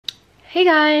Hey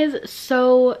guys,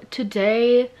 so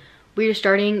today we're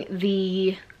starting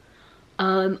the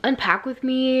unpack with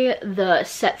me, the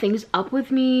set things up with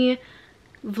me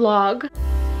vlog.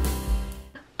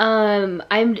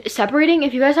 I'm separating,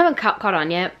 if you guys haven't caught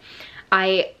on yet,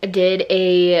 I did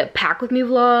a pack with me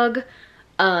vlog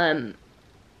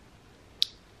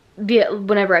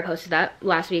whenever I posted that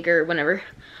last week or whenever.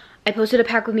 I posted a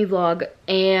pack with me vlog,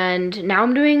 and now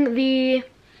I'm doing the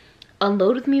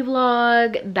unload with me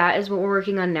vlog. That is what we're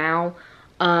working on now.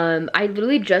 I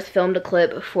literally just filmed a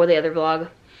clip for the other vlog.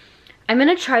 I'm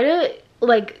gonna try to,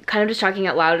 like, kind of just talking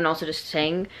out loud and also just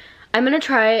saying, I'm gonna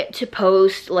try to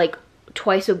post like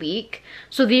twice a week,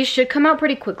 so these should come out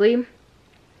pretty quickly.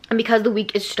 And because the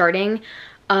week is starting,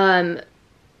 I'm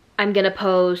gonna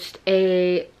post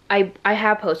I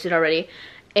have posted already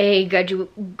a get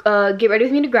ready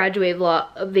with me to graduate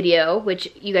vlog video,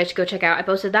 which you guys should go check out. I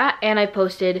posted that, and I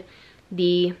posted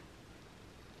the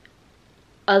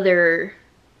other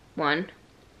one,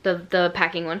 the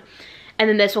packing one, and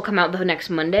then this will come out the next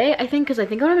Monday, I think, because I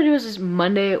think what I'm gonna do is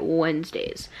Monday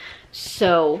Wednesdays.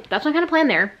 So that's my kind of plan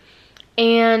there.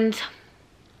 And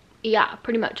yeah,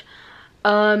 pretty much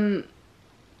plan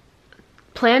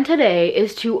today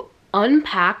is to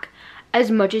unpack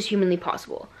as much as humanly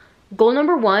possible. Goal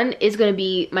number one is going to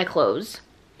be my clothes,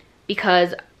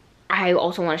 because I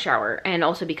also want to shower, and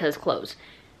also because clothes.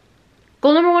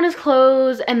 Goal number one is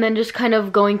clothes, and then just kind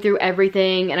of going through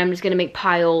everything, and I'm just going to make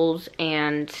piles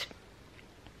and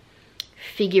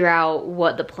figure out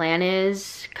what the plan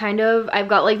is, kind of. I've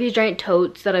got like these giant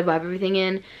totes that I have everything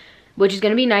in, which is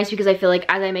going to be nice because I feel like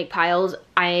as I make piles,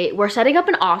 we're setting up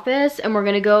an office, and we're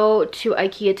going to go to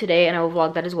IKEA today, and I will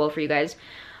vlog that as well for you guys.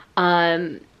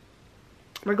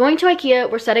 We're going to IKEA,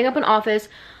 we're setting up an office.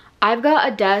 I've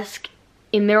got a desk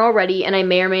in there already, and I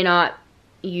may or may not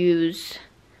use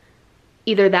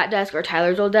either that desk or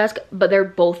Tyler's old desk, but they're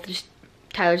both just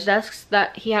Tyler's desks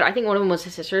that he had. I think one of them was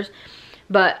his sister's,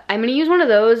 but I'm gonna use one of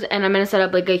those, and I'm gonna set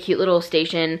up like a cute little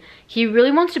station. He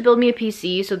really wants to build me a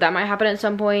PC, so that might happen at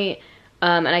some point.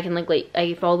 And I can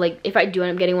if I do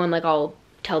end up getting one, like, I'll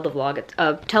tell the vlog,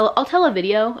 I'll tell a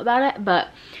video about it, but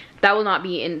that will not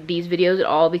be in these videos at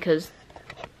all, because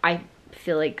I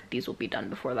feel like these will be done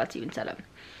before that's even set up.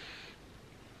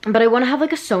 But I want to have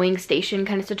like a sewing station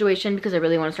kind of situation, because I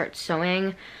really want to start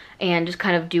sewing and just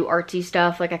kind of do artsy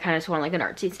stuff. Like, I kind of just want like an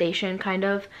artsy station kind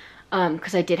of,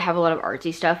 because I did have a lot of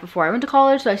artsy stuff before I went to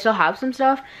college, so I still have some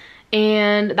stuff.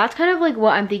 And that's kind of like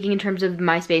what I'm thinking in terms of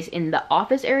my space in the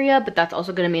office area, but that's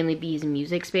also going to mainly be his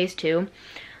music space too.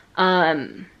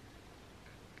 Anyway,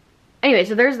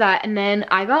 so there's that. And then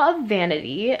I got a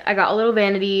vanity. I got a little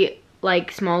vanity,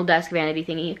 like small desk vanity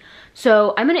thingy.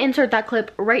 So I'm gonna insert that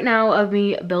clip right now of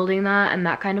me building that and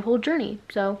that kind of whole journey.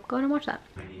 So go ahead and watch that.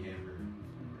 Tiny hammer.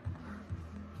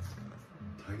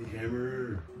 Tiny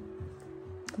hammer.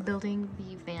 Building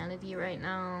the vanity right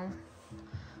now,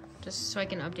 just so I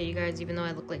can update you guys, even though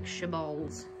I look like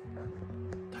shiballs.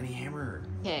 Tiny hammer.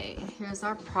 Okay, here's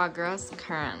our progress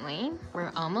currently.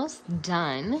 We're almost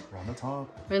done. We're on the top.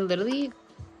 We're literally,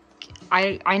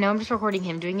 I know I'm just recording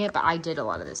him doing it, but I did a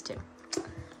lot of this too.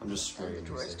 I'm just spraying. The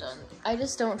drawer's done. I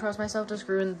just don't trust myself to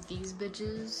screw in these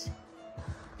bitches.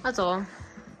 That's all.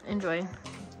 Enjoy.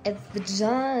 It's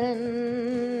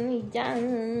done.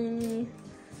 Done.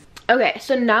 Okay,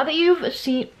 so now that you've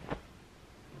seen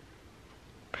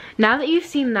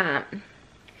that,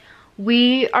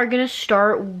 we are gonna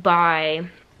start by,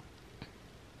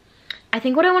 I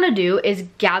think what I want to do is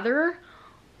gather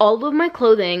all of my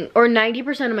clothing, or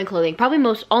 90% of my clothing, probably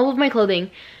all of my clothing,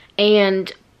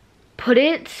 and put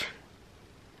it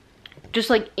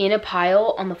just like in a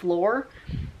pile on the floor.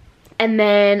 And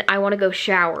then I want to go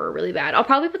shower really bad. I'll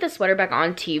probably put the sweater back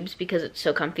on tubes because it's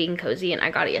so comfy and cozy, and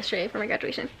I got it yesterday for my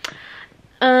graduation.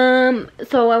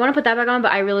 So I want to put that back on,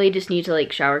 but I really just need to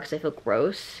like shower because I feel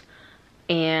gross.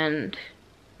 And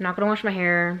I'm not gonna wash my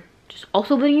hair. Just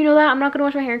also letting you know that I'm not gonna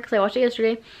wash my hair because I washed it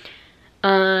yesterday.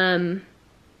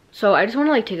 So I just want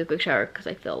to like take a quick shower because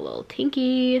I feel a little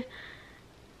tinky.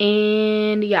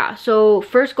 And yeah, so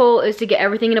first goal is to get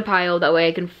everything in a pile, that way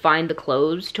I can find the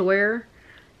clothes to wear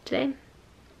today,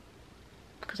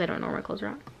 because I don't know where my clothes are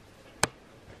at.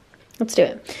 Let's do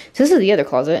it. So this is the other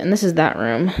closet, and this is that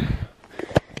room.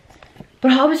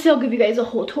 But obviously I'll give you guys a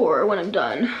whole tour when I'm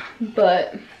done.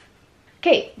 But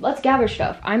okay, let's gather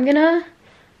stuff. I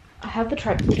have the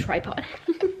tripod.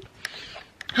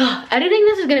 Editing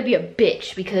this is gonna be a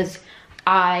bitch because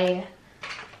I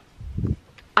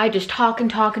just talk and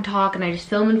talk and talk, and I just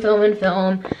film and film and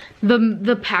film.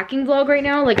 The packing vlog right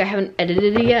now, like, I haven't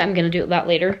edited it yet. I'm gonna do that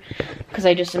later because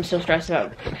I just am so stressed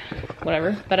about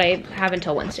whatever. But I have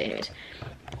until Wednesday anyways.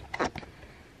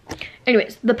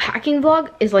 Anyways, the packing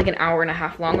vlog is like an hour and a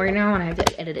half long right now, and I have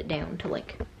to edit it down to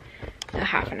like a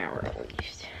half an hour at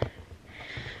least.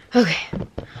 Okay,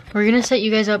 we're gonna set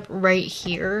you guys up right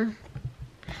here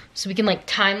so we can like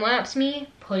time lapse me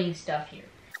putting stuff here.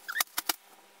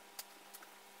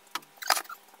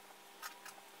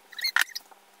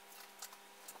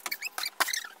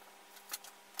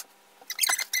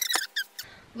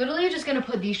 Literally just gonna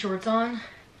put these shorts on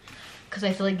because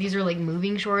I feel like these are like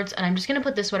moving shorts, and I'm just gonna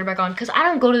put this sweater back on because I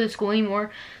don't go to the school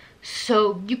anymore,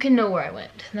 so you can know where I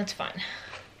went. That's fine.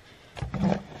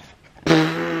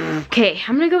 Okay,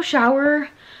 I'm gonna go shower.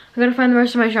 I gotta find the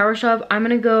rest of my shower stuff. I'm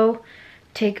gonna go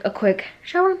take a quick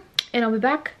shower and I'll be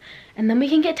back, and then we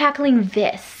can get tackling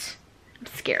this. I'm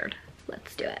scared.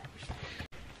 Let's do it.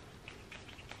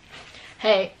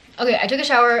 Hey, okay, I took a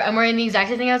shower. I'm wearing the exact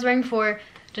same thing I was wearing before,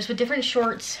 just with different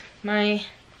shorts.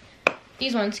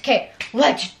 These ones. Okay,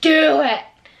 let's do it.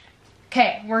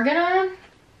 Okay, we're gonna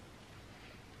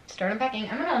start unpacking.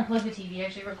 I'm gonna unplug the TV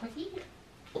actually real quick.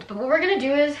 But what we're gonna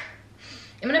do is,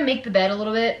 I'm gonna make the bed a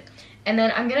little bit, and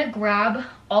then I'm gonna grab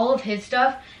all of his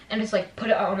stuff and just like put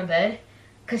it out on the bed,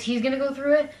 because he's gonna go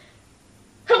through it.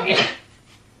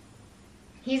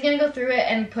 He's gonna go through it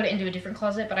and put it into a different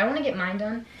closet, but I wanna get mine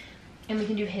done, and we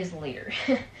can do his later.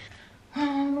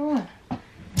 Number one.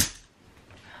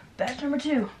 Batch number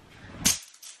two.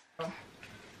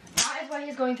 That is why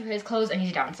he's going through his clothes and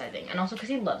he's downsizing, and also because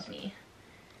he loves me.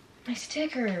 My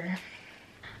sticker.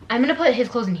 I'm gonna put his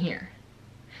clothes in here,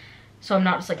 so I'm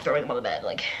not just like throwing them on the bed.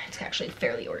 Like, it's actually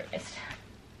fairly organized.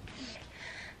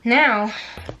 Now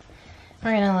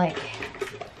we're gonna like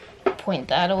point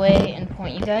that away and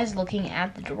point you guys looking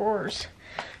at the drawers,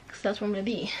 because that's where I'm gonna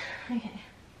be. Okay.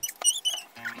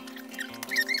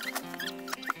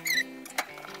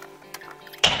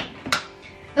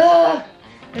 Ugh,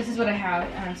 this is what I have,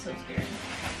 and I'm so scared.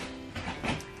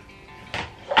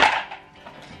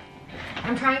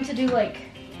 I'm trying to do like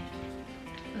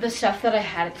the stuff that I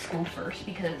had at school first,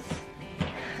 because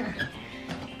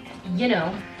you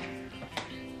know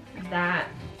that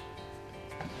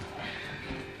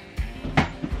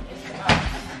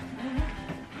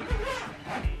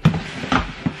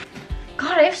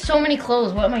God, I have so many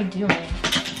clothes. What am I doing?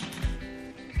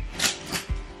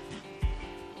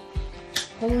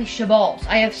 Holy shaballs,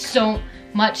 I have so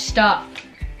much stuff.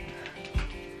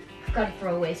 I've got to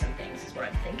throw away some things is what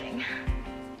I'm thinking.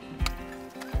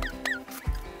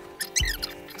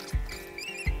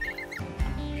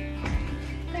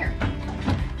 There.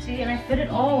 See, and I fit it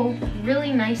all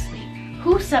really nicely.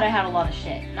 Who said I had a lot of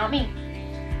shit? Not me.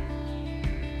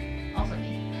 Also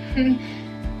me.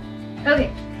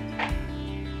 Okay.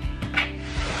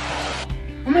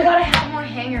 Oh my god, I have more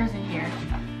hangers in here.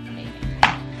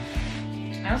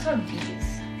 I also have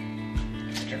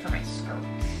these, which are for my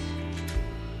skirts,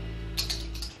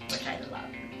 which I love.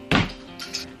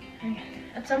 Okay.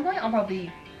 At some point, I'll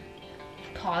probably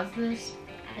pause this,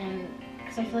 and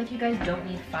because I feel like you guys don't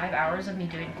need 5 hours of me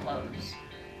doing clothes.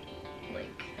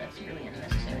 Like, that's really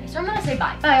unnecessary. So I'm gonna say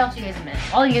bye. Bye, I'll see you guys in a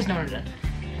minute. All you guys know what I'm doing.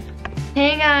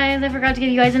 Hey guys, I forgot to give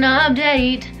you guys an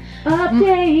update.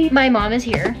 My mom is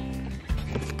here.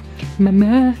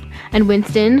 Mama. And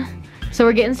Winston. So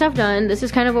we're getting stuff done. This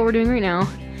is kind of what we're doing right now.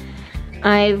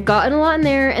 I've gotten a lot in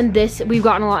there, and we've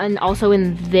gotten a lot in also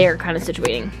in there kind of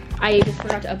situating. I just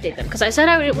forgot to update them because I said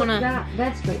I didn't want to.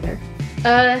 That's right there.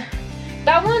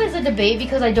 That one is a debate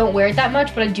because I don't wear it that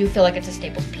much, but I do feel like it's a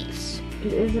Staples piece.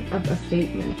 It is a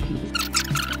statement piece.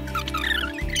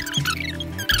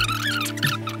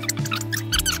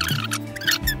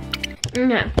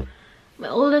 Okay. My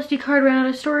old SD card ran out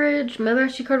of storage. My other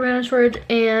SD card ran out of storage,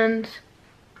 and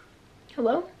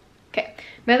hello? Okay.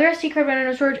 My other SD card ran out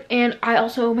of storage, and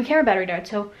my camera battery died,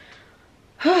 so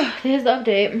here's the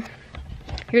update.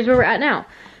 Here's where we're at now.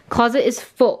 Closet is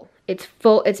full. It's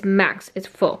full, it's max, it's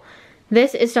full.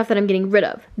 This is stuff that I'm getting rid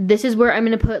of. This is where I'm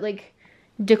gonna put like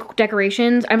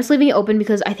decorations. I'm just leaving it open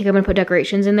because I think I'm gonna put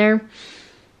decorations in there.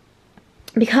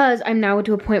 Because I'm now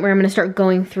to a point where I'm gonna start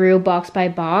going through box by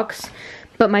box.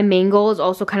 But my main goal is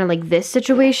also kind of like this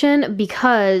situation,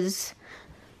 because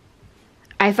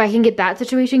if I can get that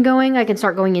situation going, I can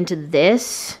start going into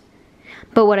this.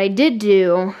 But what I did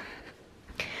do,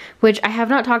 which I have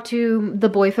not talked to the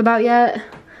boyf about yet,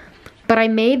 but I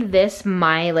made this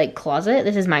my like closet.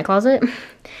 This is my closet.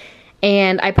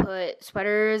 And I put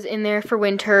sweaters in there for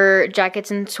winter,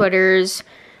 jackets and sweaters.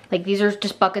 Like these are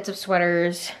just buckets of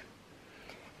sweaters.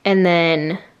 And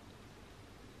then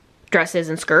dresses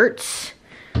and skirts.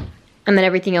 And then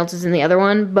everything else is in the other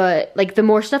one. But like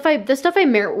the stuff I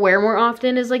wear more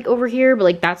often is like over here, but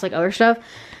like that's like other stuff.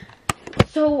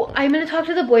 So I'm gonna talk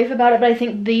to the boyf about it, but I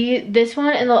think this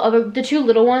one and the two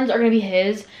little ones are gonna be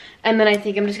his, and then I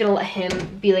think I'm just gonna let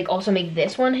him be like also make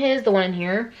this one his, the one in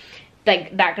here,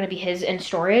 like that gonna be his in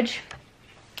storage.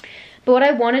 But what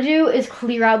I want to do is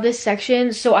clear out this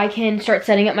section so I can start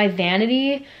setting up my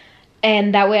vanity,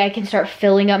 and that way I can start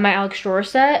filling up my Alex drawer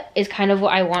set is kind of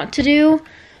what I want to do.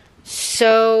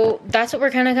 So that's what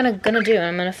we're kind of gonna do.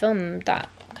 I'm gonna film that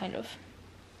kind of.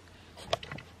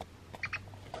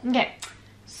 Okay.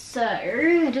 So,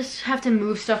 I just have to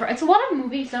move stuff. It's a lot of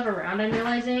moving stuff around, I'm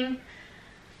realizing.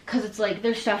 Because it's like,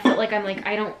 there's stuff that like, I'm like,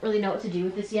 I don't really know what to do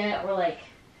with this yet. Or like,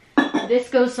 this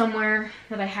goes somewhere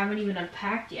that I haven't even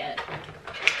unpacked yet.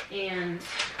 And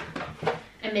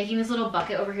I'm making this little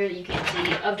bucket over here that you can't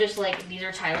see of just like, these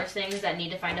are Tyler's things that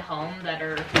need to find a home that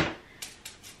are,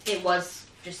 it was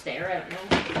just there, I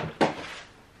don't know.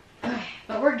 Okay,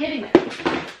 but we're getting there.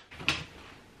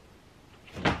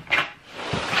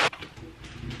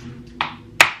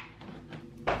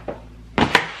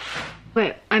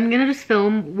 Wait, I'm gonna just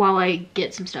film while I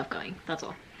get some stuff going, that's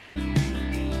all.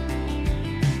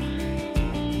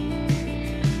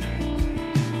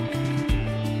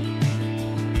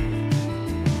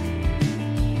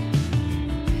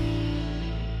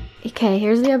 Okay,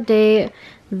 here's the update.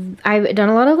 I've done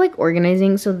a lot of like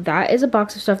organizing, so that is a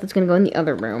box of stuff that's gonna go in the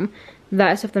other room.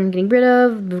 That is stuff that I'm getting rid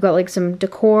of. We've got like some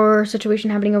decor situation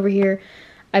happening over here.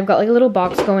 I've got like a little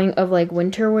box going of like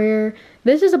winter wear.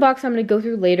 This is a box I'm gonna go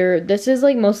through later. This is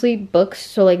like mostly books,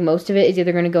 so like most of it is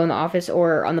either gonna go in the office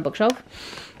or on the bookshelf.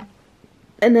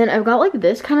 And then I've got like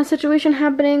this kind of situation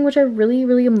happening, which I really,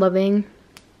 really am loving.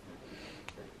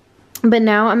 But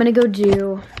now I'm gonna go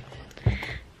do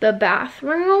the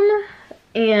bathroom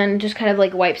and just kind of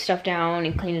like wipe stuff down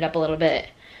and clean it up a little bit.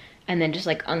 And then just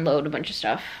like unload a bunch of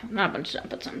stuff. Not a bunch of stuff,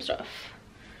 but some stuff.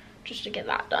 Just to get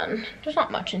that done. There's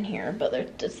not much in here, but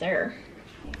it's there.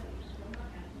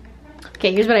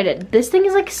 Okay, here's what I did. This thing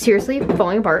is like seriously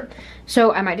falling apart.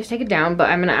 So I might just take it down,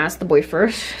 but I'm gonna ask the boy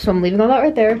first. So I'm leaving all that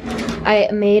right there. I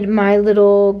made my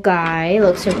little guy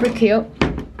look super cute.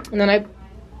 And then I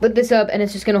put this up and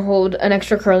it's just gonna hold an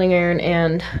extra curling iron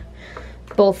and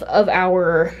both of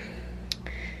our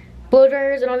blow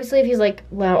dryers. And obviously if he's like,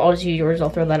 well, I'll just use yours,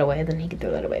 I'll throw that away, then he can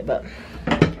throw that away, but.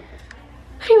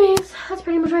 Anyways, that's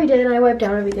pretty much what I did. I wiped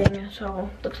down everything, so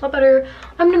looks a lot better.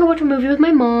 I'm gonna go watch a movie with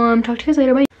my mom. Talk to you guys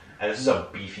later. Bye. And this is a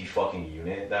beefy fucking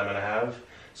unit that I'm gonna have.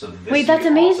 So this Wait, that's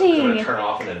is awesome. amazing. I'm gonna turn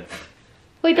off and then.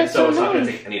 Wait, that's so it's nice. not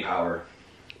gonna take any power.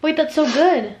 Wait, that's so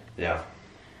good. Yeah.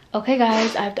 Okay,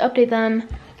 guys, I have to update them.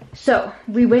 So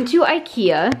we went to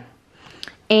IKEA,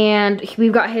 and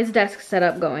we've got his desk set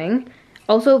up going.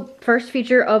 Also, first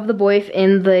feature of the boyf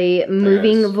in the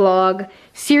moving vlog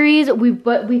series.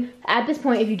 But we at this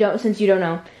point, if you don't, since you don't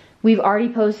know, we've already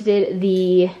posted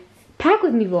the pack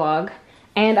with me vlog,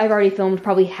 and I've already filmed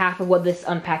probably half of what this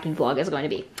unpacking vlog is going to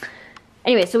be.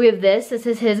 Anyway, so we have this. This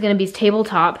is his going to be his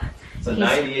tabletop. It's a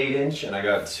 98 inch, and I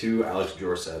got 2 Alex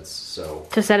drawer sets, so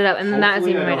to set it up, and that is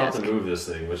even my desk. I don't have to move this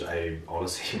thing, which I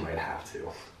honestly might have to.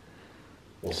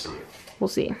 We'll see. We'll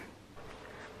see.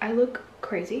 I look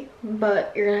crazy,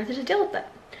 but you're gonna have to just deal with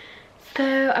that.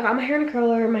 So I got my hair in a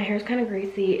curler. My hair's kind of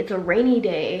greasy. It's a rainy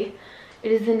day.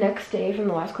 It is the next day from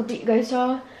the last clip that you guys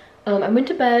saw. I went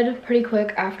to bed pretty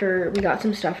quick after we got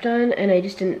some stuff done, and I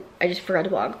just forgot to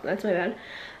vlog. That's my bad.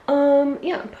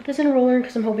 Yeah, put this in a roller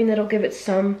because I'm hoping that'll give it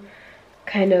some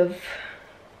kind of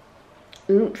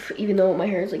oomph, even though my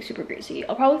hair is like super greasy.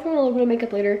 I'll probably throw in a little bit of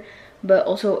makeup later, but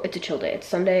also it's a chill day. It's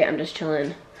Sunday. I'm just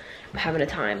chilling. I'm having a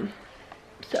time.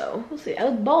 So we'll see. I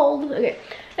look bald. Okay.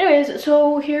 Anyways,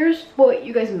 so here's what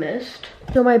you guys missed.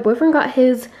 So my boyfriend got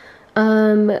his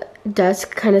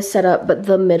desk kind of set up, but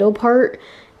the middle part,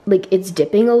 like, it's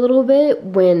dipping a little bit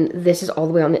when this is all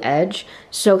the way on the edge.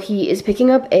 So he is picking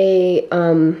up a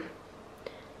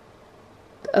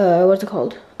what's it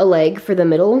called? A leg for the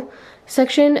middle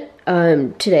section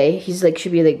today. He's like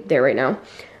should be like there right now.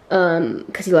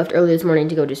 Because he left early this morning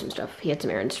to go do some stuff. He had some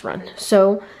errands to run.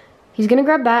 So he's gonna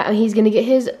grab that and he's gonna get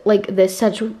his like this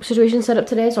situation set up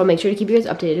today, so I'll make sure to keep you guys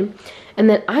updated. And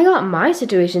then I got my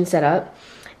situation set up.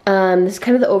 This is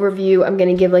kind of the overview. I'm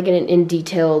gonna give like an in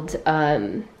detailed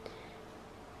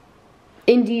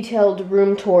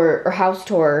room tour or house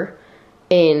tour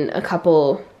in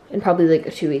probably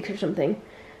like 2 weeks or something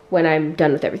when I'm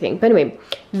done with everything. But anyway,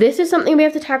 this is something we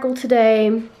have to tackle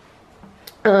today.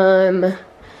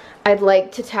 I'd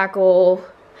like to tackle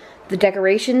the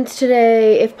decorations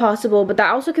today if possible, but that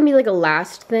also can be like a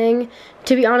last thing,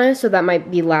 to be honest, so that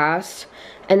might be last.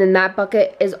 And then that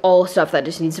bucket is all stuff that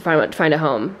just needs to find a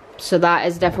home, so that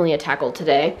is definitely a tackle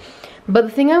today. But the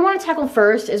thing I want to tackle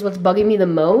first is what's bugging me the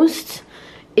most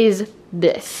is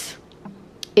this.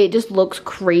 It just looks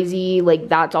crazy, like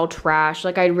that's all trash.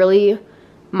 Like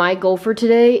my goal for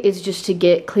today is just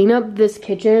to clean up this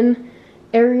kitchen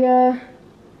area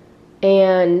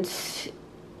and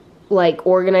like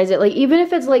organize it. Like even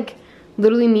if it's like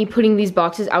literally me putting these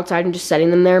boxes outside and just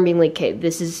setting them there and being like, okay,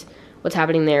 this is what's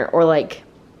happening there. Or like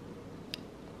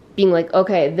being like,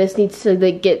 okay, this needs to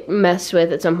like get messed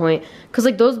with at some point. Cause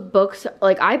like those books,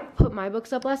 like I put my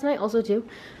books up last night also too.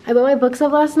 I put my books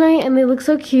up last night and they look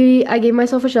so cute. I gave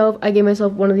myself a shelf. I gave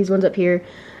myself one of these ones up here.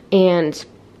 And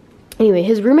anyway,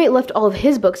 his roommate left all of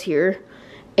his books here.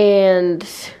 And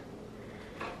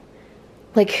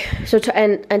like, so,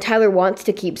 and Tyler wants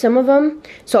to keep some of them.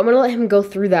 So I'm gonna let him go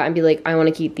through that and be like, I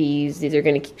wanna keep these. These are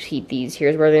gonna keep these.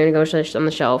 Here's where they're gonna go on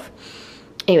the shelf.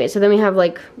 Anyway, so then we have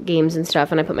like games and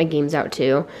stuff, and I put my games out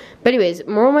too. But anyways,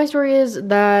 moral of my story is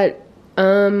that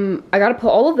I gotta put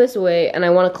all of this away, and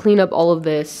I want to clean up all of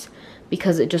this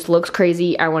because it just looks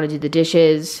crazy. I want to do the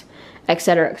dishes,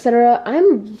 etc., etc.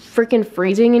 I'm freaking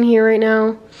freezing in here right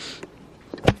now.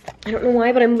 I don't know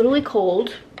why, but I'm literally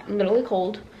cold. I'm literally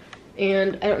cold,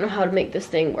 and I don't know how to make this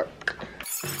thing work.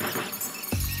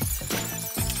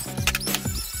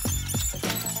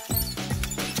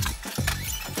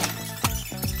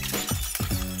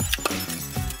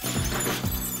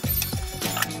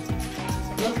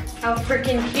 How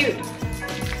freaking cute.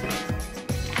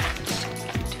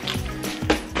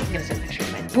 I'm gonna send a picture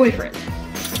of my boyfriend.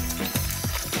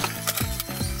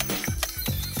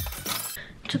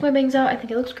 Took my bangs out. I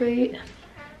think it looks great.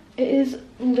 It is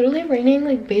literally raining,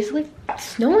 like basically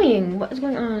snowing. What is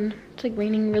going on? It's like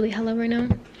raining really hella right now.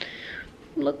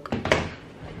 Look.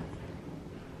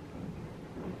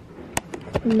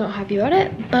 I'm not happy about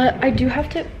it, but I do have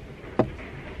to.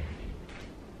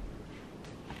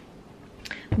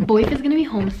 Boyf is gonna be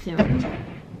home soon.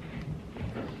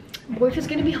 Boyf is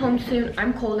gonna be home soon.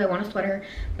 I'm cold, I want a sweater,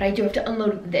 but I do have to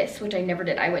unload this, which I never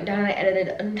did. I went down and I edited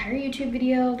an entire YouTube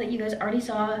video that you guys already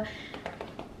saw.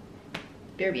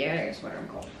 BRB, I gotta get a sweater, I'm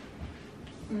cold.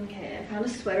 Okay, I found a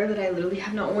sweater that I literally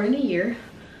have not worn in a year.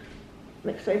 I'm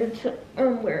excited to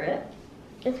wear it.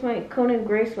 It's my Conan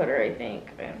gray sweater, I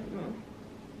think. I don't know.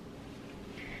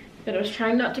 But I was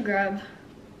trying not to grab.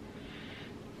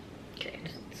 Okay, it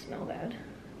doesn't smell bad.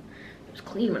 It was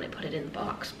clean when I put it in the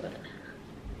box, but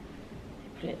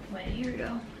I put it away. Here we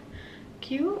go.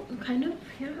 Cute, kind of.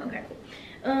 Yeah, okay.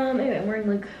 Anyway, I'm wearing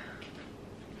like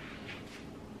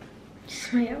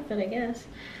just my outfit, I guess.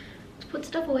 Let's put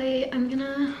stuff away. I'm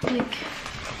gonna like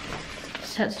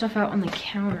set stuff out on the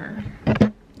counter.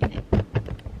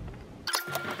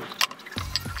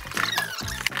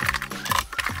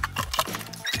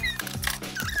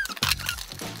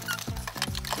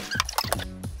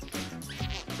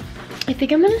 I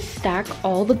think I'm gonna stack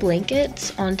all the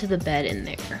blankets onto the bed in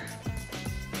there.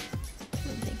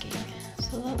 I'm thinking.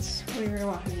 So that's what you're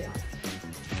gonna want to do.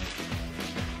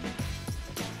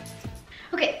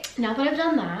 Okay, now that I've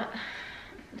done that,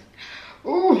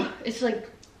 ooh, it's like,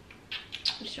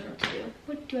 I just don't know what to do.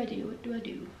 What do I do? What do I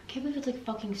do? I can't believe it's like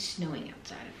fucking snowing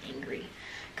outside. I'm angry.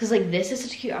 Cause like this is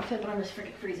such a cute outfit, but I'm just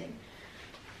freaking freezing.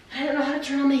 I don't know how to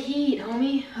turn on the heat,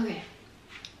 homie. Okay,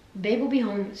 babe will be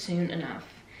home soon enough.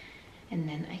 And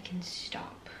then I can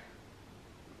stop.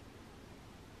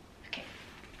 Okay.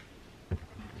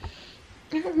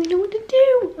 I don't really know what to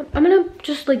do. I'm gonna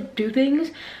just like do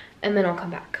things and then I'll come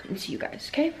back and see you guys.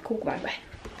 Okay, cool, bye.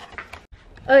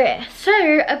 Okay, so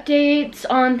updates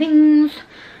on things.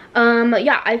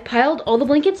 Yeah, I've piled all the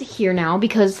blankets here now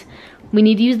because we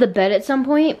need to use the bed at some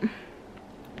point.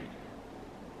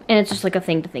 And it's just like a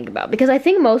thing to think about because I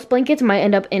think most blankets might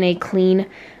end up in a clean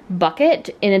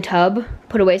bucket in a tub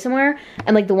put away somewhere,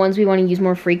 and like the ones we want to use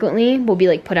more frequently will be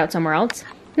like put out somewhere else.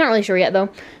 Not really sure yet though.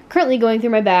 Currently going through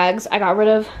my bags. I got rid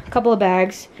of a couple of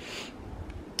bags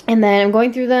and then I'm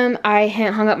going through them. I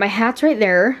hung up my hats right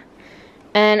there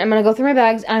and I'm gonna go through my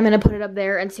bags and I'm gonna put it up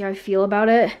there and see how I feel about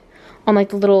it on like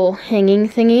the little hanging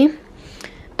thingy.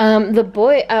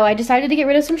 I decided to get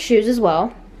rid of some shoes as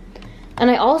well. And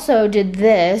I also did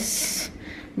this.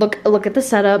 Look at the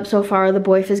setup so far. The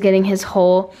boyf is getting his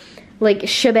whole like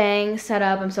shebang set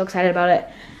up. I'm so excited about it.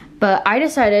 But I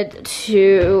decided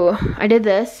I did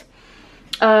this.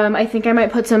 I think I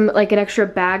might put some like an extra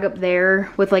bag up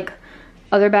there with like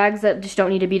other bags that just don't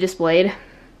need to be displayed.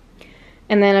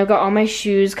 And then I've got all my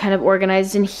shoes kind of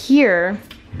organized in here.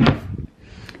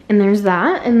 And there's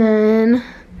that. And then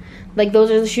like those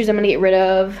are the shoes I'm gonna get rid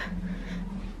of.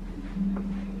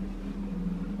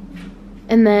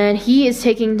 And then he is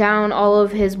taking down all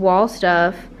of his wall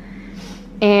stuff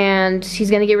and he's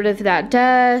gonna get rid of that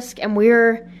desk, and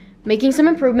we're making some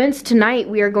improvements. Tonight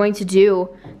we are going to do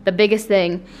the biggest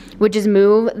thing, which is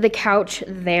move the couch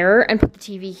there and put the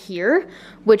TV here,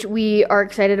 which we are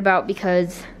excited about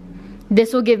because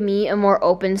this will give me a more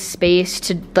open space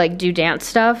to like do dance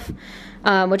stuff,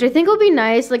 which I think will be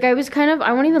nice. Like I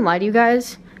won't even lie to you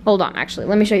guys. Hold on, actually,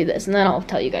 let me show you this and then I'll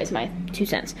tell you guys my 2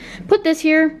 cents. Put this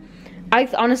here. I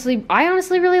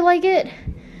honestly really like it.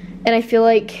 And I feel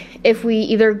like if we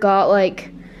either got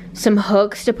like some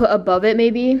hooks to put above it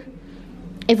maybe,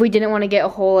 if we didn't want to get a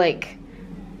whole like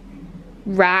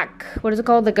rack, what is it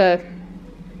called? Like a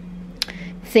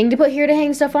thing to put here to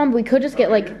hang stuff on, but we could just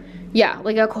get like, yeah,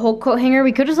 like a whole coat hanger.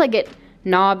 We could just like get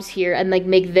knobs here and like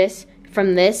make this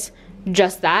from this,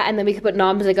 just that, and then we could put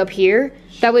knobs like up here.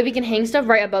 That way we can hang stuff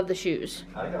right above the shoes.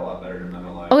 I think a lot better than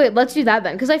that. Okay, let's do that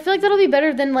then, because I feel like that'll be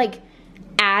better than like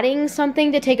adding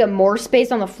something to take up more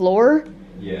space on the floor.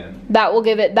 Yeah. That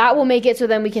will make it so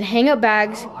then we can hang up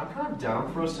bags. I'm kind of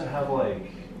down for us to have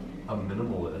like a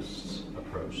minimalist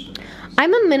approach to this.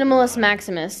 I'm a minimalist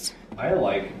maximist. I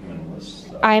like minimalist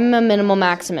stuff. I'm a minimal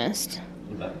maximist.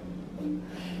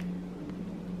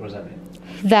 What does that mean?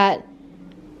 That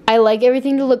I like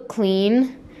everything to look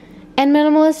clean and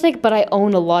minimalistic, but I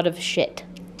own a lot of shit.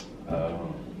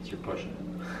 So you're pushing it.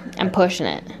 I'm pushing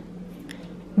it.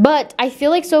 But I feel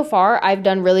like so far I've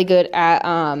done really good at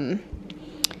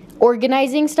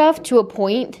organizing stuff to a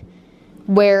point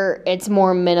where it's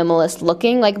more minimalist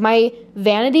looking. Like my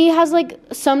vanity has like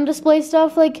some display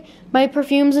stuff, like my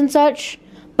perfumes and such,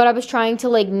 but I was trying to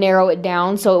like narrow it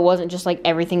down so it wasn't just like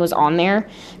everything was on there.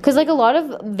 Cause like a lot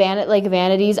of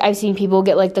vanities, I've seen people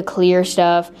get like the clear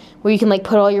stuff where you can like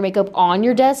put all your makeup on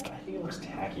your desk. I think it looks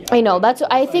tacky. I know,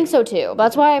 I think so too.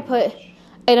 That's why I put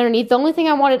it underneath. The only thing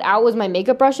I wanted out was my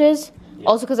makeup brushes. Yeah.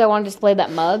 Also because I wanted to display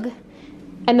that mug.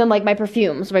 And then like my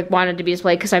perfumes, like wanted to be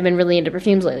displayed because I've been really into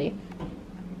perfumes lately.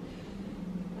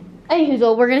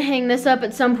 Anywho, we're gonna hang this up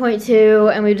at some point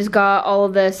too, and we just got all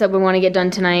of this that we want to get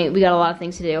done tonight. We got a lot of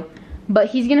things to do. But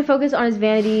he's gonna focus on his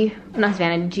vanity, not his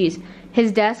vanity, geez,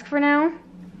 his desk for now.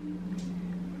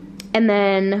 And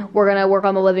then we're gonna work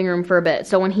on the living room for a bit.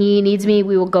 So when he needs me,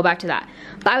 we will go back to that.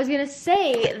 But I was gonna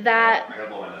say that. I gotta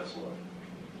blow my nose.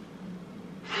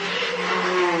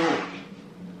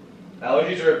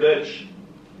 Allergies are a bitch.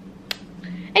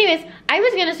 Anyways, I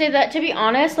was gonna say that, to be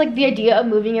honest, like the idea of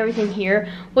moving everything here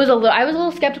was I was a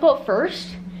little skeptical at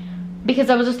first because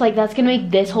I was just like, that's gonna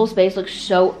make this whole space look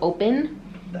so open.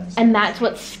 That's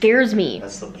what scares me.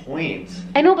 That's the point.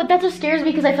 I know, but that's what scares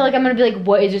me because I feel like I'm gonna be like,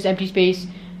 what is this empty space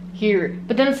here?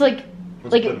 But then it's like,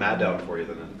 once you put mat down for you,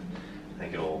 then I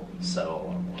think it'll settle a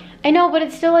lot more. I know, but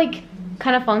it's still like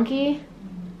kind of funky.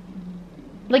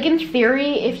 Like in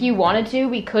theory, if you wanted to,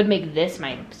 we could make this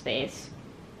my space.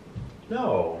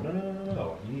 No.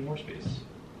 You need more space.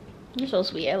 You're so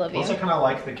sweet. I love you. Also, kind of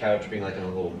like the couch being like in a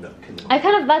little nook.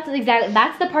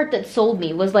 That's the part that sold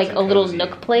me, was like a little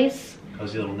nook place.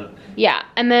 Cozy little nook. Yeah,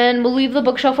 and then we'll leave the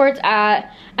bookshelf where it's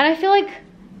at. And I feel like,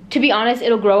 to be honest,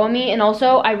 it'll grow on me. And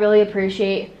also, I really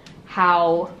appreciate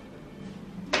how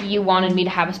you wanted me to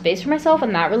have a space for myself,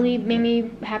 and that really made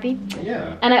me happy.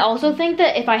 Yeah. And I also think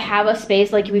that if I have a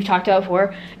space, like we've talked about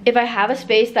before, if I have a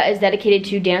space that is dedicated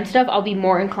to dance stuff, I'll be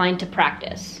more inclined to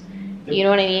practice. You know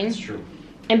what I mean? That's true.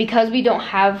 And because we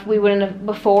wouldn't have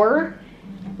before,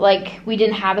 like we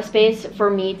didn't have a space for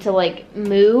me to like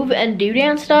move and do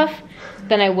dance stuff,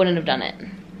 then I wouldn't have done it.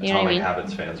 You know what I mean?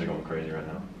 Habits fans are going crazy right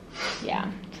now.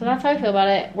 Yeah. So that's how I feel about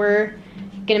it. We're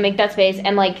gonna make that space,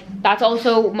 and like that's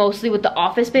also mostly what the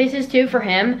office space is too for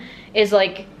him, is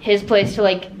like his place to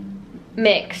like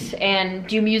mix and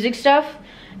do music stuff,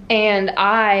 and game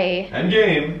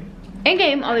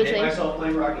obviously. I hate myself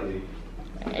playing Rocket League.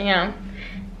 You know.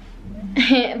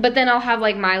 But then I'll have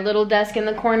like my little desk in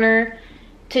the corner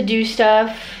to do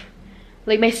stuff,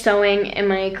 like my sewing and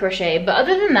my crochet. But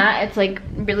other than that, it's like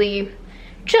really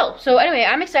chill. So anyway,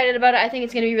 I'm excited about it. I think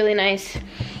it's gonna be really nice.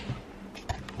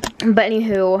 But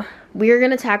anywho, we are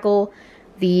gonna tackle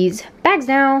these bags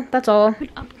now. That's all. An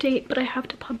update, but I have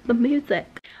to pop the music.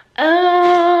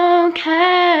 Okay.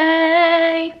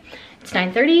 It's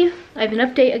 9:30. I have an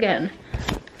update again.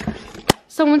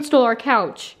 Someone stole our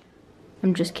couch.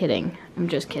 I'm just kidding. I'm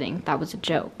just kidding. That was a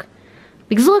joke.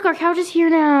 Because look, our couch is here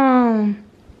now.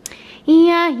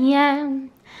 Yeah.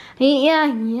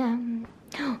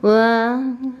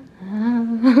 Well.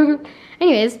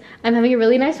 Anyways, I'm having a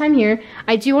really nice time here.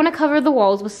 I do want to cover the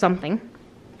walls with something.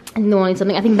 And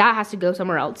I think that has to go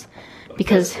somewhere else.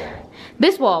 Because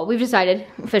this wall, we've decided,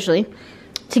 officially,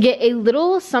 to get a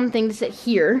little something to sit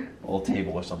here. A little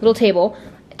table or something. Little table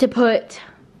to put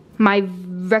my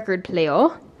record player.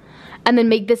 And then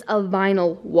make this a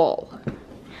vinyl wall.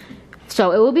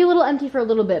 So it will be a little empty for a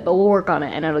little bit, but we'll work on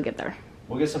it and it'll get there.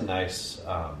 We'll get some nice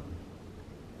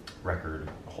record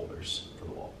holders for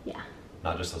the wall. Yeah.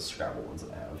 Not just those Scrabble ones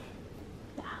that I have.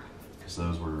 Yeah. Because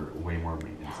those were way more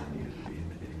maintenance than needed to be in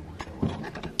the beginning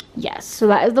work. Yes, so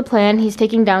that is the plan. He's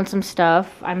taking down some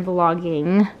stuff. I'm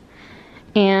vlogging.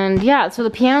 And yeah, so the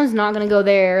piano's not gonna go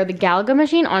there. The Galaga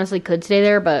machine honestly could stay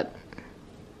there, but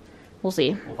we'll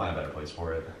see. We'll find a better place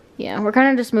for it. Yeah, we're kind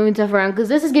of just moving stuff around because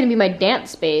this is gonna be my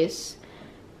dance space.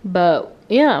 But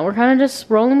yeah, we're kind of just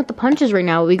rolling with the punches right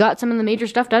now. We got some of the major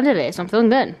stuff done today, so I'm feeling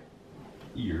good.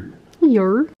 Ear.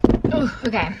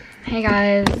 Okay. Hey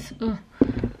guys. Ugh.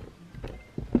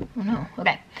 Oh no.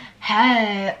 Okay.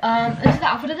 Hey. This is the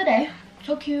outfit of the day.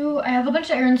 So cute. I have a bunch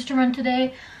of errands to run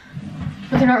today,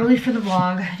 but they're not really for the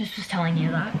vlog. I just was telling you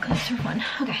that because they're fun.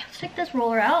 Okay, let's take this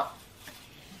roller out.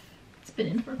 It's been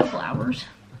in for a couple hours.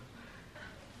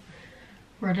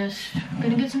 We're just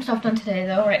gonna get some stuff done today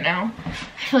though, right now. I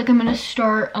feel like I'm gonna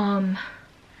start,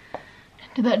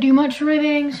 did that do much for my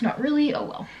bangs? Not really, oh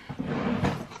well.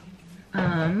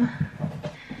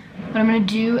 What I'm gonna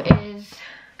do is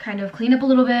kind of clean up a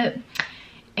little bit,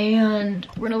 and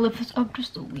we're gonna lift this up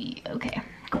just a wee. Okay,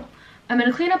 cool. I'm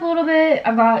gonna clean up a little bit.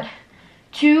 I've got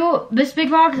this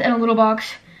big box and a little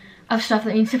box of stuff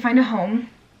that needs to find a home.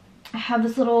 I have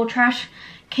this little trash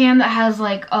can that has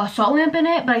like a salt lamp in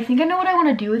it, but I think I know what I want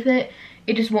to do with it.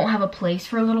 It just won't have a place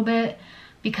for a little bit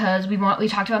because we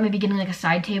talked about maybe getting like a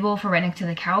side table for right next to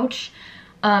the couch.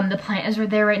 The plant is right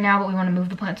there right now, but we want to move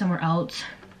the plant somewhere else.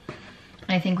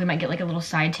 And I think we might get like a little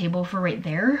side table for right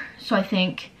there. So I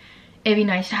think it'd be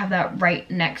nice to have that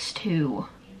right next to,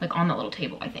 like on that little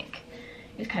table, I think.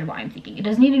 Is kind of what I'm thinking. It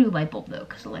does need a new light bulb though,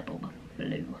 because the light bulb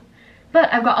blue.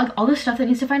 But I've got like all this stuff that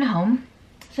needs to find a home.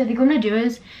 So I think what I'm gonna do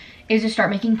is just start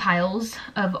making piles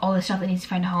of all the stuff that needs to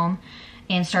find a home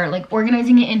and start like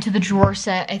organizing it into the drawer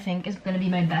set. I think is gonna be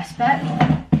my best bet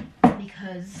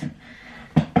because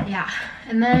yeah.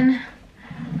 And then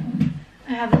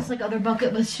I have this like other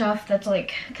bucket with stuff that's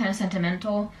like kind of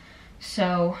sentimental.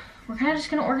 So we're kind of just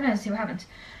gonna organize and see what happens.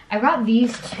 I got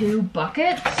these two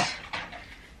buckets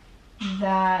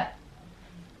that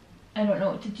I don't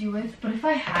know what to do with, but if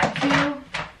I had to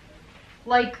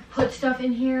like put stuff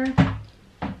in here,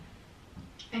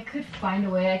 I could find a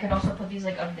way. I could also put these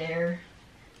like up there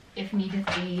if needed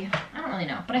be. I don't really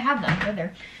know, but I have them. They're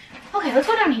there. Okay, let's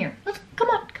go down here. Come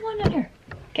on down here.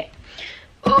 Okay.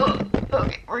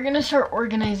 Okay, we're gonna start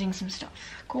organizing some stuff.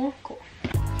 Cool.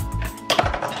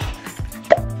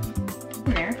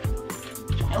 In there.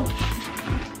 Nope.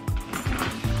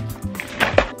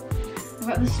 I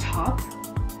got this top.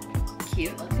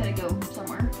 Cute. Let's gotta go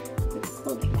somewhere with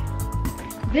clothing.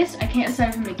 This I can't decide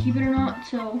if I'm gonna keep it or not,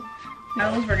 so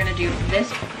now we're gonna do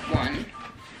this one.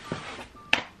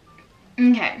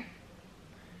 Okay.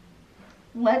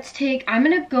 I'm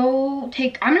gonna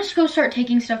just go start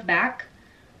taking stuff back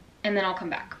and then I'll come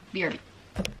back. BRB.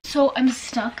 So I'm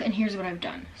stuck and here's what I've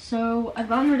done. So I've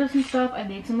gotten rid of some stuff. I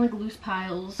made some like loose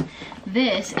piles.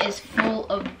 This is full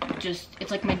of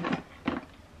it's like my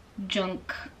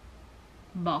junk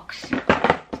box. So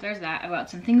there's that. I've got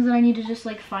some things that I need to just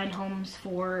like find homes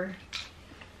for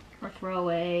or throw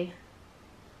away.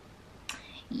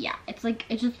 Yeah, it's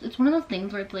one of those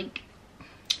things where it's like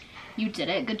you did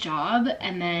it, good job,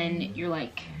 and then you're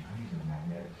like,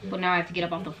 well, now I have to get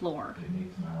up off the floor.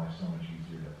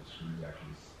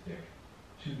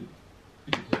 These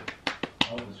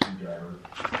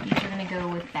are gonna go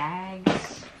with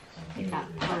bags. Like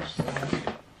that purse.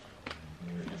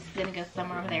 This is gonna go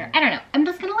somewhere over there. I don't know. I'm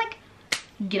just gonna like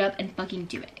get up and fucking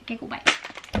do it. Okay, cool, bye.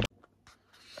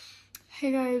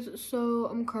 Hey guys, so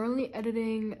I'm currently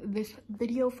editing this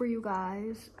video for you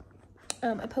guys.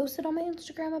 I posted on my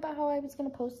Instagram about how I was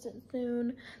gonna post it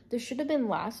soon. This should have been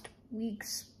last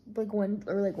week's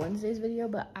Wednesday's video,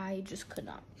 but I just could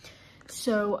not.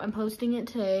 So I'm posting it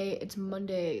today. It's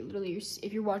Monday. Literally,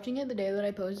 if you're watching it the day that I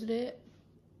posted it,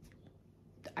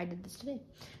 I did this today.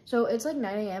 So it's like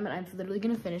 9 a.m. and I'm literally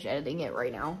gonna finish editing it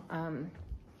right now.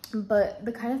 But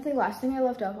the last thing I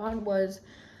left off on was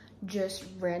just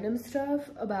random stuff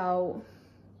about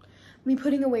me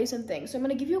putting away some things. So I'm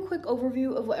gonna give you a quick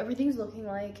overview of what everything's looking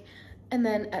like, and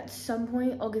then at some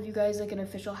point I'll give you guys like an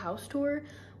official house tour,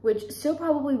 which still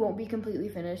probably won't be completely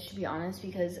finished, to be honest,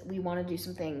 because we want to do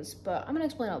some things, but I'm gonna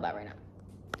explain all that right now.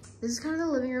 This is kind of the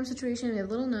living room situation. We have a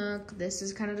little nook. This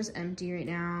is kind of just empty right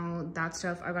now. That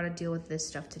stuff, I gotta deal with this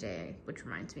stuff today, which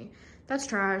reminds me. That's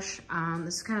trash.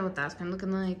 This is kind of what that's kind of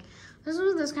looking like. This is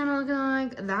what this kind of looking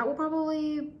like. That will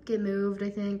probably get moved, I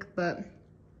think, but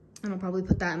I'll probably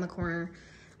put that in the corner.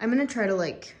 I'm gonna try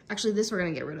to actually this we're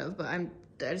gonna get rid of, but I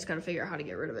just gotta figure out how to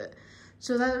get rid of it.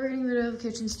 So that we're getting rid of.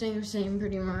 Kitchen staying the same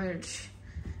pretty much.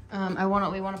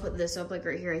 We want to put this up like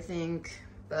right here, I think.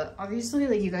 But obviously,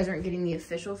 like, you guys aren't getting the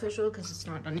official because it's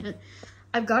not done yet.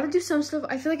 I've got to do some stuff.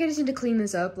 I feel like I just need to clean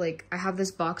this up. Like, I have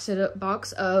this box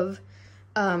of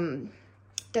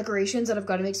decorations that I've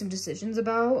got to make some decisions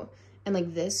about. And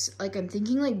like this, like, I'm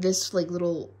thinking like this like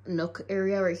little nook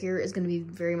area right here is going to be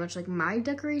very much like my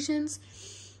decorations.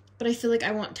 But I feel like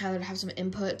I want Tyler to have some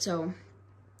input, so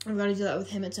I've got to do that with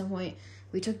him at some point.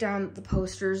 We took down the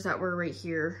posters that were right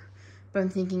here. But I'm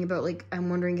thinking about, like, I'm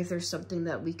wondering if there's something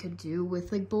that we could do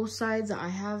with, like, both sides that I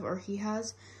have or he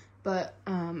has. But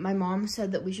my mom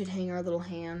said that we should hang our little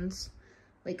hands,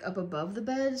 like, up above the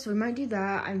bed. So we might do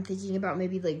that. I'm thinking about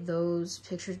maybe, like, those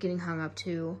pictures getting hung up,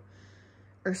 too,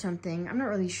 or something. I'm not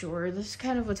really sure. This is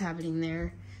kind of what's happening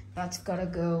there. That's gotta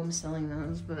go. I'm selling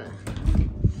those, but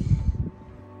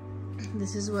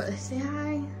this is what, say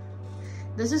hi.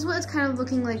 This is what it's kind of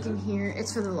looking like in here.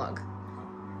 It's for the vlog.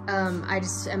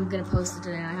 I'm gonna post it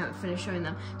today and I haven't finished showing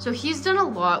them. So he's done a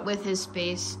lot with his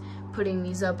space, putting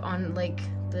these up on like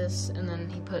this, and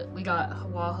then we got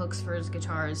wall hooks for his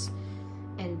guitars,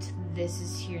 and this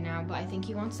is here now, but I think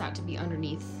he wants that to be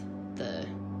underneath the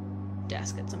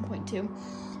desk at some point too.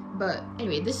 But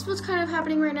anyway, this is what's kind of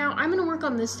happening right now. I'm gonna work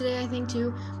on this today, I think,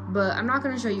 too, but I'm not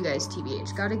gonna show you guys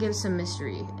TBH. Gotta give some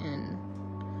mystery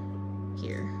in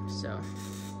here. So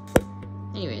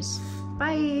anyways,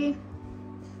 bye.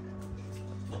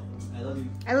 I love you.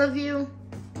 I love you.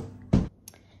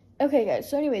 Okay, guys,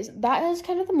 so anyways, that is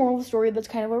kind of the moral of the story. That's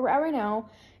kind of where we're at right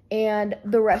now. And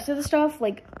the rest of the stuff,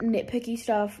 like nitpicky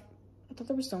stuff, I thought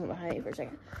there was someone behind me for a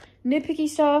second. Nitpicky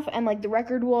stuff and like the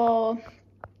record wall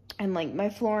and like my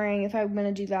flooring, if I'm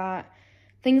gonna do that.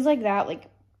 Things like that, like,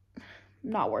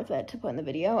 not worth it to put in the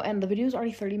video. And the video is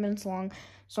already 30 minutes long,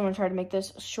 so I'm gonna try to make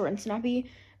this short and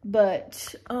snappy.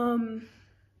 But,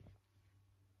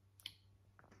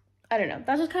 I don't know.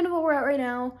 That's just kind of where we're at right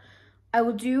now. I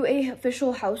will do a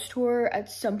official house tour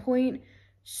at some point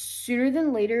sooner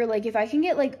than later. Like, if I can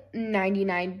get like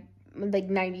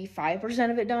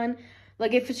 95% of it done.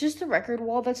 Like, if it's just the record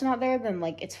wall that's not there, then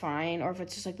like it's fine. Or if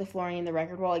it's just like the flooring and the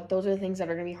record wall, like those are the things that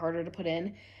are gonna be harder to put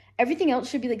in. Everything else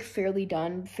should be like fairly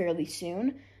done fairly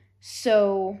soon.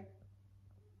 So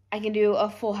I can do a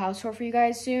full house tour for you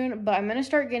guys soon. But I'm gonna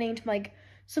start getting to like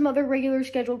some other regular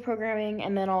scheduled programming,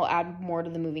 and then I'll add more to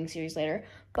the moving series later.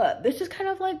 But this is kind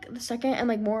of like the second and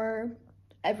like more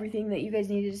everything that you guys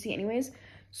needed to see anyways.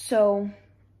 So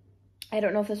I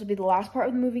don't know if this will be the last part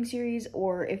of the moving series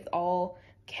or if I'll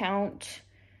count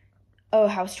a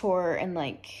house tour and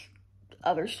like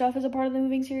other stuff as a part of the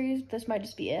moving series. This might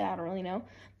just be it. I don't really know.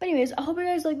 But anyways, I hope you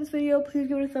guys like this video. Please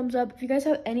give it a thumbs up. If you guys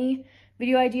have any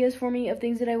video ideas for me of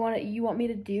things that you want me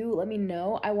to do, let me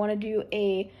know. I want to do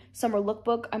a summer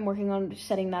lookbook. I'm working on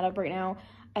setting that up right now.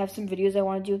 I have some videos I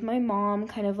want to do with my mom,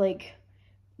 kind of like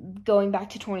going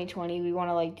back to 2020. We want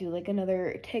to like do like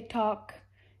another TikTok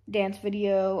dance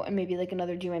video and maybe like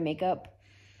another do my makeup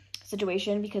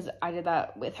situation, because I did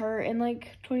that with her in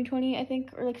like 2020, I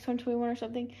think, or like 2021 or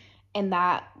something, and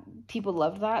that people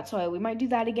loved that, so we might do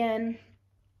that again.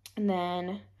 And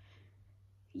then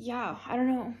yeah, I don't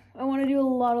know. I want to do a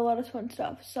lot of fun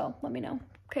stuff. So let me know.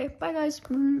 Okay, bye guys.